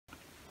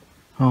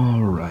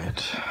All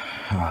right.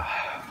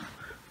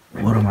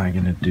 What am I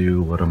gonna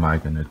do? What am I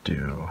gonna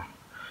do?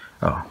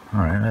 Oh, all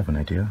right. I have an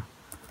idea.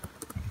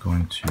 I'm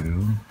going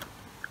to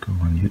go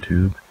on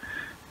YouTube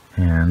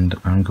and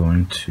I'm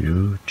going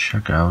to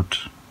check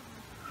out.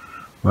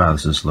 Wow,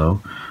 this is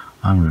low.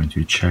 I'm going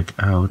to check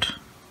out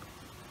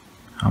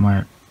how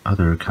my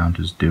other account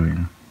is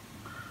doing.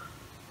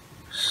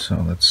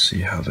 So let's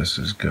see how this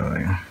is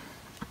going.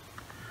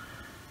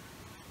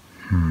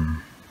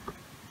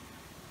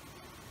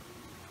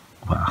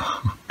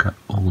 Wow, got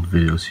old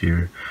videos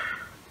here.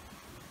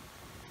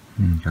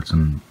 Got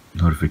some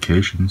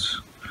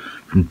notifications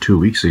from 2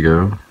 weeks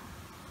ago,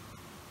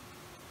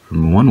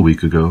 from 1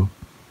 week ago,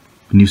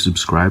 a new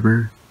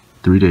subscriber,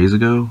 3 days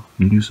ago,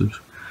 a new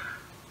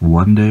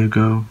 1 day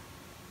ago.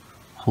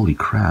 Holy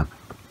crap.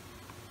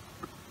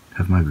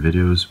 Have my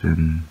videos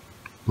been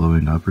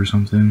blowing up or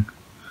something?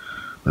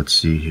 Let's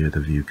see here, the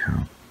view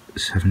count.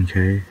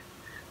 7K,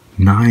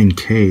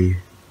 9K,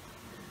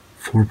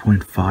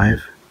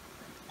 4.5.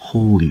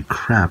 Holy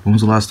crap, when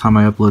was the last time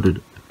I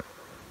uploaded?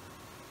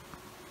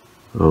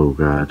 Oh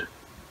god.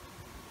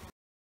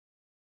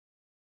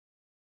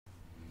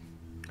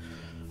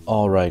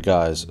 Alright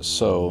guys,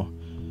 so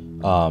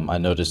I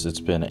noticed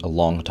it's been a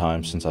long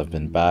time since I've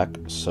been back,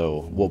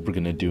 so what we're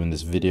gonna do in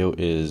this video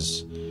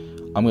is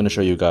I'm gonna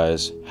show you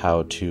guys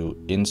how to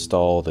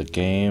install the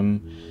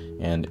game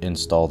and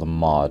install the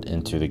mod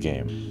into the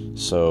game.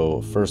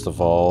 So first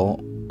of all,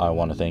 I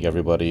want to thank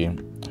everybody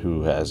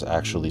who has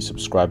actually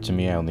subscribed to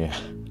me.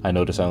 I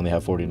noticed I only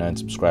have 49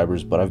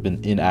 subscribers, but I've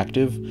been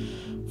inactive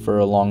for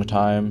a long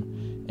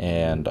time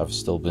and I've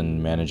still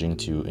been managing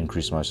to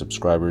increase my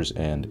subscribers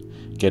and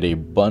get a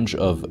bunch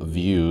of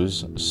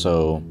views,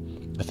 so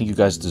I think you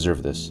guys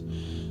deserve this.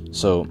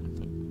 So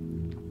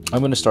I'm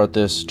going to start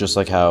this just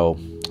like how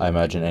I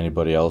imagine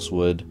anybody else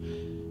would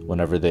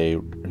whenever they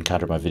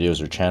encounter my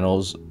videos or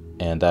channels,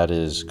 and that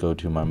is go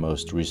to my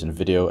most recent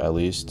video at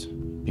least,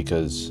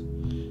 because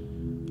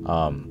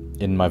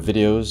in my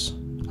videos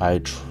I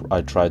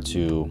try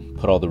to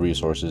put all the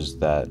resources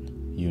that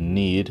you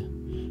need.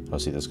 Oh,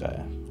 see this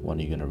guy. When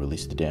are you gonna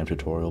release the damn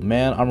tutorial?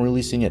 Man, I'm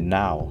releasing it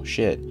now.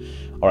 Shit.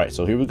 Alright,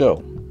 so here we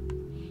go.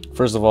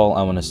 First of all,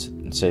 I want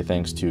to say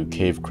thanks to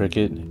Cave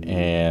Cricket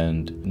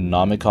and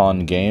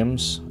Nomicon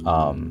Games.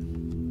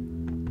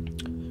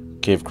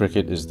 Cave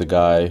Cricket is the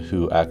guy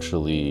who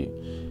actually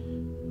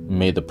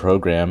made the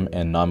program,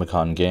 and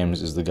Nomicon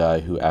Games is the guy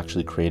who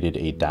actually created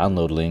a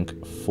download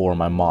link for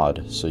my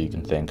mod, so you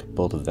can thank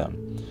both of them.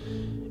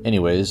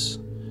 Anyways,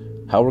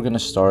 how we're going to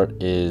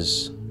start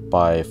is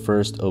by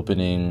first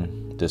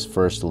opening this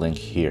first link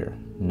here.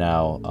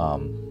 Now,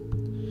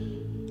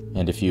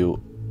 and if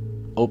you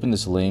open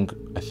this link,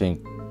 I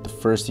think the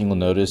first thing you'll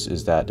notice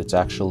is that it's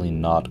actually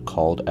not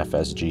called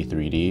FSG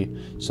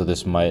 3D, so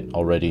this might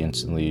already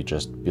instantly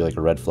just be like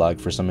a red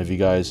flag for some of you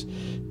guys.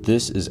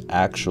 This is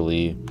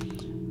actually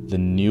the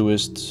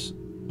newest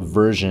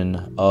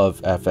version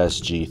of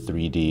FSG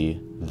 3D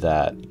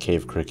that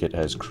Cave Cricket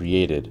has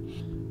created.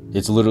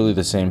 It's literally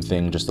the same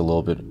thing, just a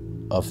little bit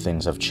of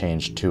things have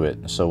changed to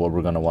it. So what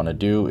we're going to want to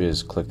do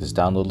is click this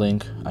download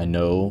link. I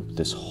know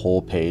this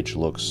whole page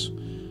looks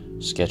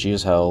sketchy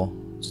as hell.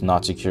 It's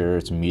not secure,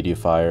 it's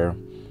Mediafire,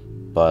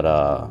 but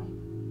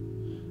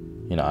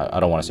you know,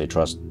 I don't want to say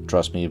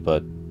trust me,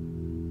 but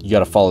you got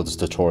to follow this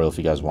tutorial if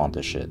you guys want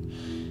this shit.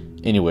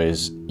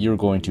 Anyways, you're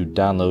going to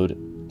download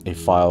a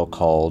file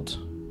called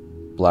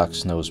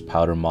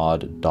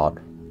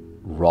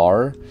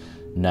blacksnowspowdermod.rar.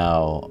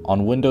 Now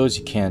on Windows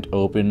you can't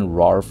open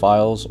RAR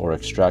files or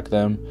extract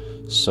them,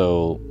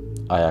 so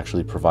I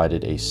actually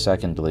provided a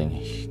second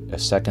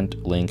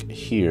link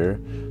here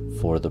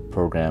for the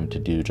program to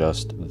do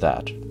just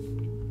that.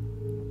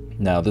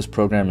 Now this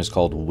program is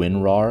called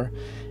WinRar,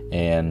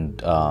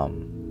 and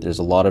there's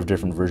a lot of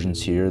different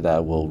versions here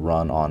that will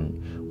run on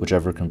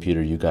whichever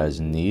computer you guys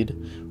need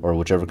or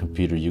whichever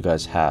computer you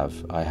guys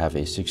have. I have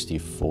a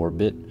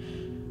 64-bit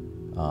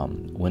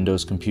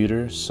Windows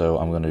computer, so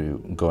I'm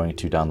going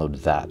to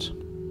download that.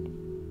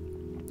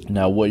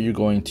 Now what you're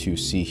going to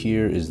see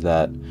here is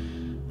that,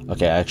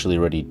 okay, I actually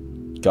already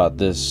got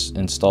this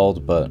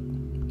installed, but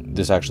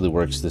this actually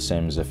works the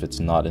same as if it's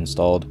not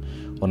installed.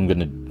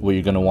 What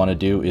you're gonna want to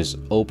do is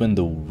open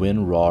the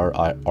WinRar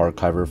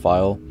archiver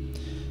file.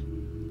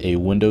 A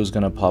window is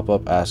gonna pop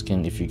up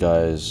asking if you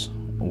guys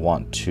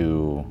want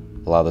to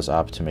allow this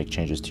app to make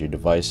changes to your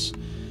device.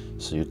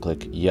 So you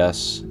click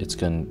yes. It's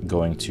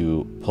going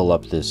to pull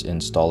up this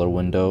installer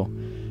window.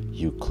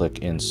 You click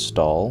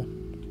install.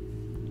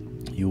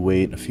 You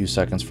wait a few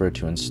seconds for it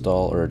to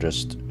install, or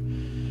just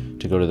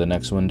to go to the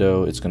next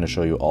window. It's going to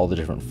show you all the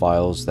different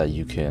files that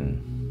you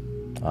can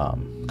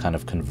kind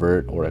of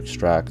convert or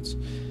extract.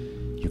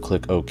 You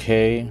click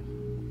OK,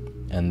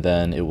 and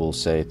then it will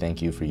say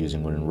thank you for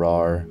using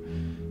WinRar.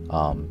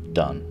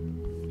 Done.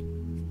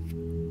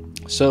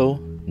 So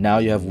now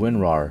you have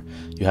WinRar.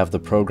 You have the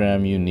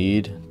program you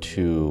need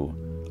to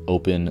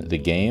open the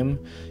game.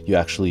 You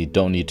actually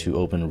don't need to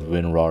open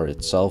WinRar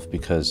itself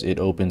because it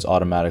opens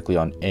automatically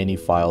on any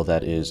file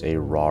that is a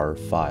RAR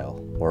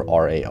file or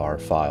RAR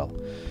file.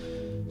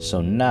 So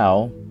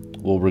now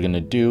what we're gonna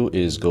do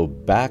is go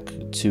back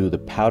to the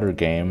powder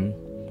game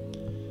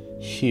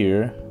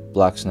here,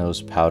 Black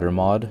Snow's powder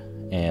mod,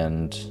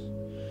 and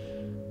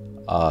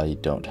I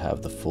don't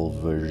have the full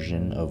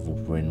version of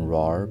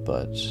WinRar,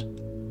 but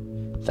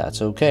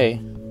that's okay.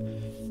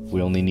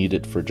 We only need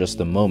it for just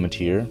a moment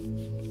here.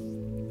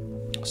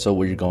 So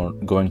what you're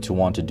going to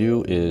want to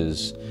do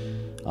is,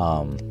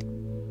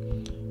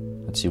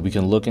 let's see, we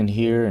can look in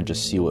here and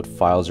just see what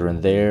files are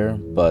in there,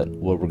 but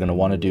what we're going to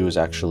want to do is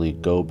actually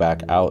go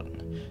back out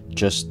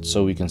just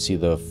so we can see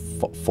the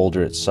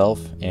folder itself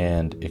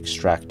and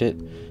extract it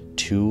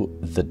to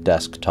the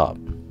desktop.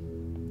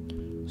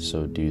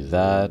 So do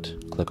that,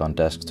 click on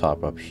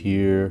desktop up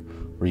here,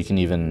 or you can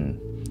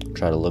even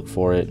try to look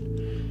for it,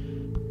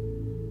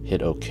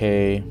 hit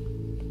OK,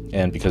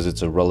 and because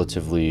it's a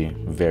relatively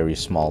very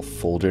small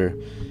folder,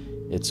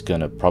 it's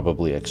gonna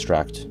probably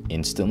extract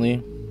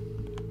instantly.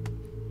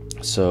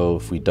 So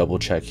if we double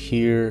check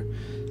here,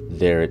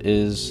 there it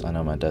is. I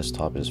know my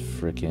desktop is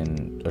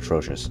freaking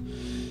atrocious.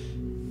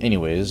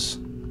 Anyways,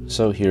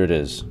 so here it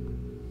is.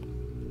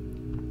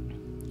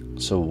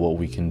 So what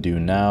we can do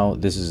now,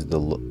 this is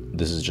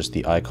just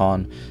the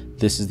icon.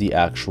 This is the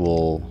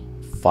actual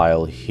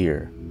file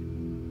here.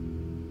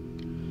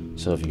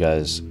 So if you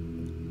guys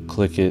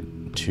click it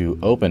to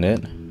open it,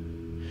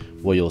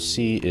 what you'll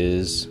see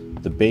is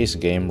the base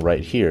game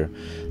right here.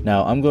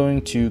 Now I'm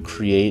going to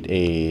create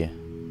a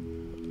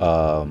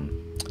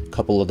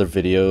couple other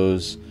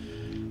videos.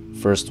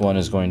 First one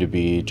is going to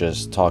be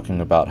just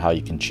talking about how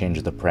you can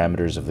change the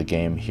parameters of the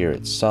game here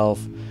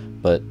itself,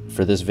 but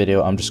for this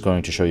video I'm just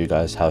going to show you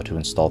guys how to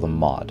install the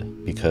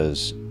mod,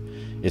 because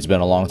it's been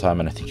a long time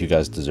and I think you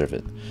guys deserve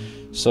it.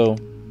 So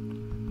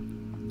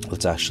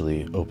let's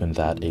actually open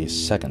that a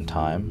second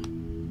time,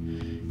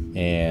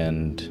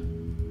 and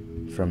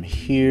from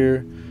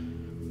here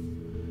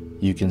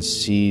you can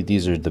see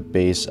these are the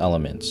base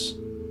elements,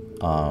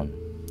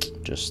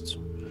 just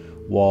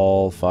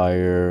wall,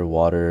 fire,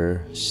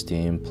 water,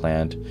 steam,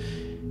 plant.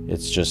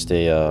 It's just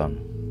a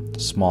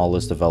small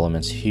list of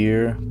elements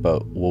here,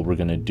 but what we're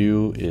going to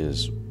do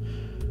is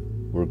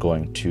we're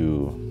going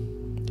to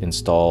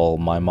install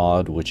my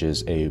mod, which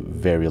is a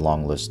very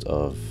long list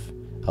of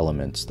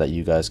elements that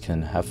you guys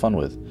can have fun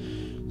with.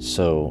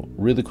 So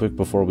really quick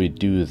before we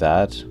do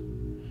that,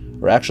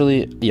 or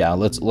actually, yeah,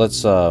 let's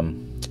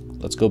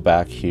go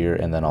back here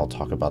and then I'll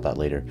talk about that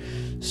later.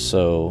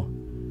 So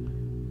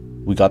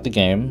we got the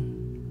game,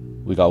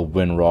 we got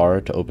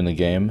WinRar to open the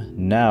game.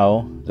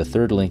 Now the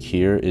third link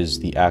here is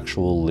the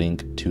actual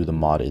link to the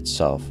mod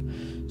itself.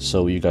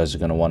 So what you guys are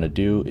going to want to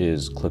do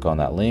is click on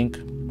that link.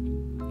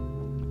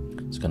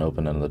 It's going to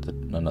open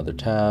another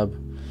tab,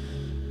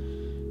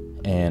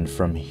 and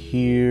from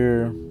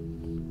here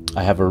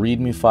I have a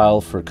readme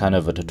file for kind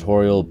of a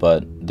tutorial,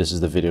 but this is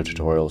the video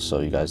tutorial, so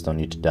you guys don't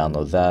need to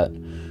download that.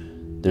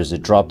 There's a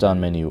drop down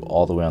menu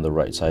all the way on the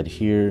right side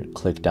here.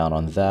 Click down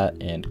on that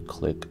and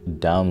click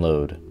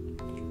download.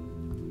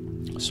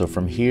 So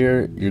from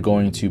here you're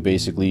going to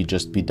basically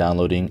just be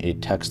downloading a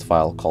text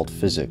file called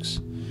physics.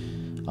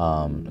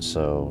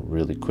 So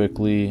really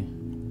quickly,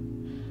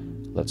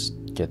 let's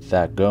get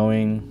that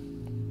going.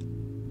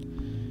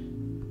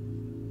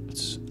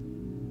 Let's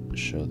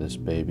show this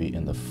baby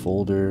in the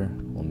folder.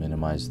 We'll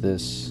minimize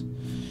this.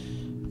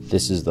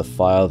 This is the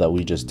file that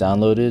we just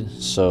downloaded,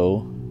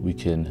 so we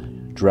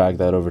can drag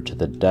that over to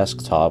the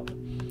desktop,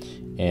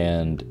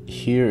 and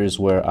here is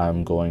where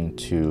I'm going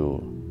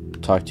to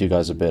talk to you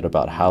guys a bit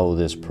about how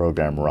this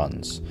program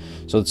runs.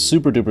 So it's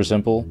super duper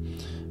simple.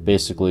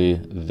 Basically,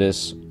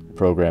 this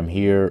program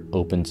here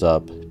opens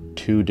up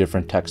two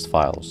different text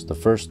files. The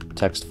first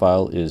text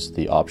file is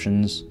the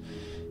options.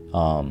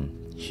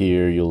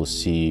 Here you'll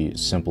see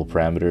simple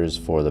parameters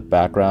for the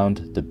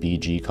background, the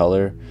BG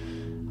color,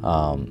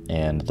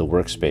 and the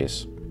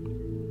workspace.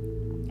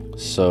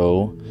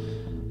 So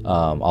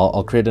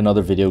I'll create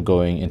another video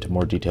going into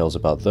more details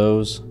about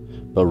those,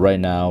 but right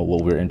now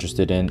what we're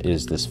interested in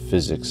is this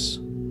physics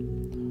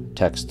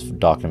text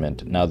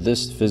document. Now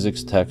this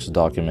physics text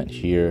document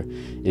here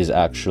is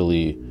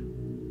actually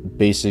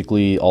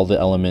basically all the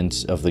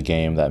elements of the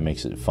game that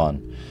makes it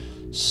fun.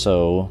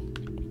 So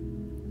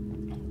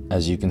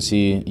as you can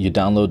see, you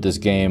download this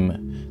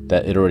game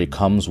that it already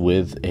comes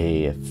with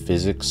a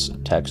physics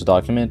text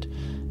document.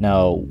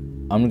 Now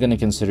I'm going to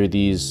consider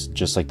these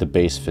just like the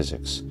base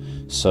physics.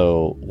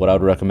 So what I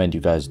would recommend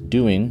you guys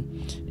doing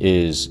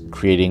is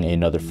creating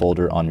another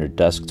folder on your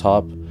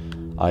desktop.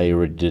 I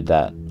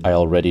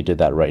already did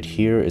that right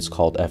here. It's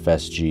called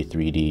FSG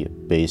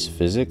 3D Base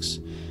Physics,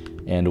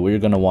 and what you're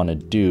going to want to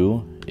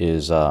do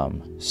is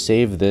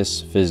save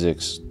this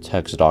physics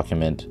text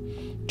document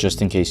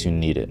just in case you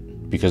need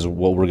it, because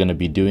what we're going to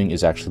be doing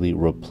is actually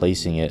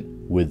replacing it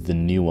with the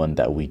new one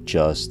that we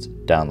just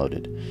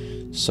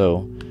downloaded.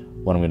 So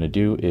what I'm going to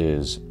do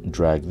is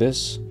drag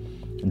this,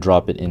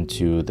 drop it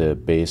into the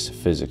base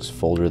physics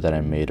folder that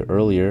I made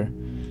earlier,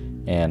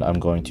 and I'm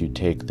going to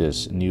take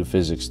this new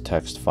physics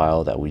text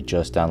file that we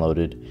just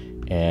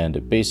downloaded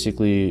and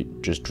basically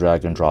just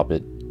drag and drop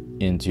it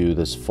into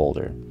this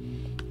folder.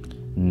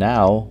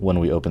 Now, when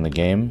we open the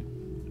game,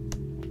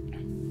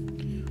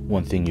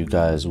 one thing you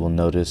guys will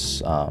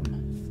notice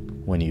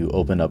when you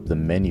open up the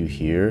menu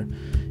here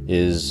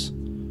is,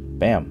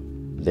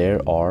 bam,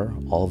 there are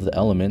all of the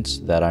elements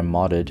that I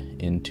modded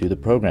into the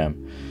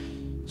program.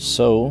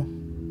 So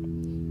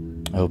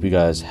I hope you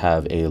guys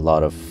have a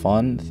lot of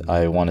fun.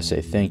 I want to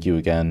say thank you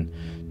again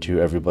to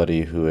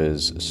everybody who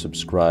has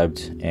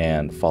subscribed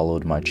and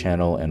followed my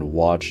channel and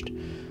watched.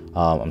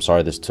 I'm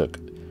sorry this took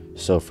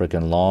so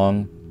freaking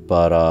long,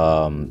 but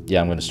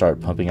yeah, I'm going to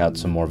start pumping out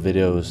some more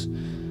videos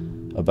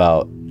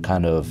about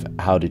kind of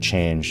how to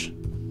change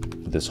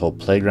this whole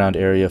playground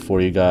area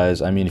for you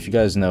guys. I mean, if you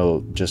guys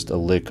know just a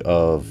lick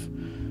of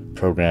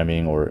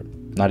programming, or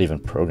not even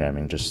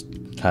programming, just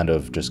kind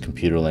of just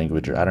computer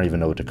language, or I don't even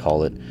know what to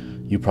call it,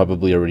 you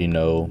probably already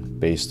know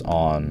based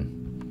on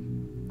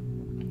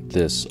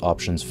this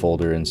options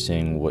folder and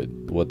seeing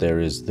what there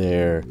is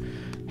there,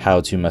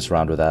 how to mess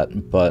around with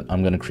that. But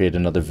I'm going to create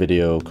another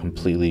video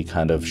completely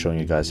kind of showing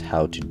you guys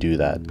how to do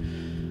that.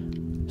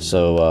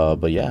 So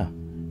but yeah,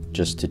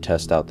 just to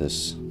test out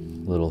this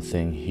little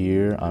thing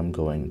here, I'm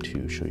going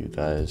to show you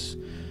guys.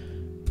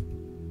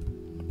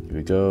 Here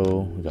we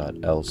go. We got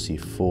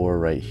LC4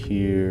 right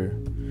here.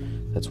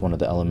 That's one of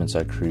the elements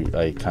I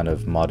kind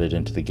of modded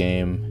into the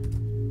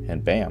game,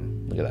 and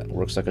bam, look at that,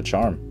 works like a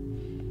charm.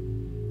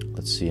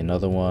 Let's see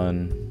another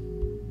one.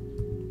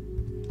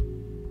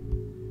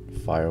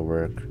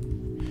 Firework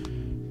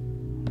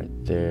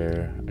right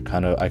there. I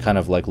kind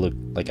of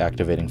like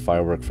activating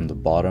firework from the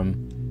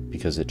bottom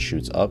because it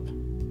shoots up.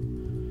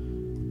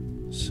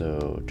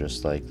 So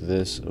just like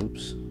this.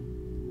 Oops.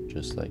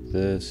 Just like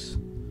this.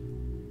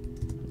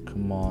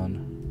 Come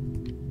on.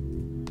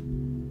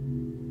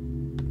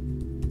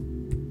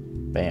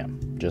 Bam,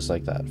 just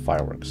like that,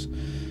 fireworks.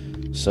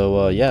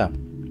 So yeah,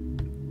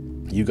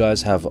 you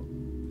guys have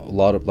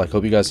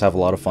hope you guys have a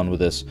lot of fun with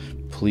this.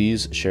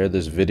 Please share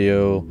this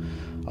video.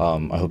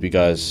 I hope you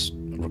guys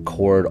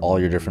record all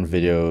your different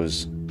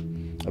videos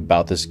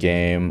about this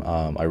game.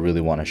 I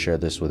really want to share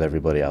this with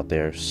everybody out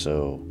there.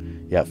 So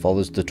yeah, follow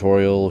this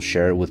tutorial,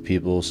 share it with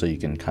people so you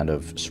can kind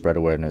of spread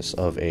awareness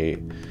of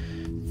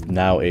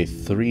now a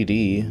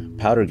 3D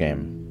powder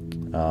game.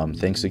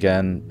 Thanks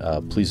again.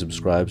 Please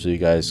subscribe so you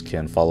guys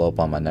can follow up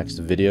on my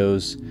next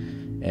videos.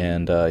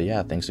 And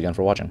yeah, thanks again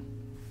for watching.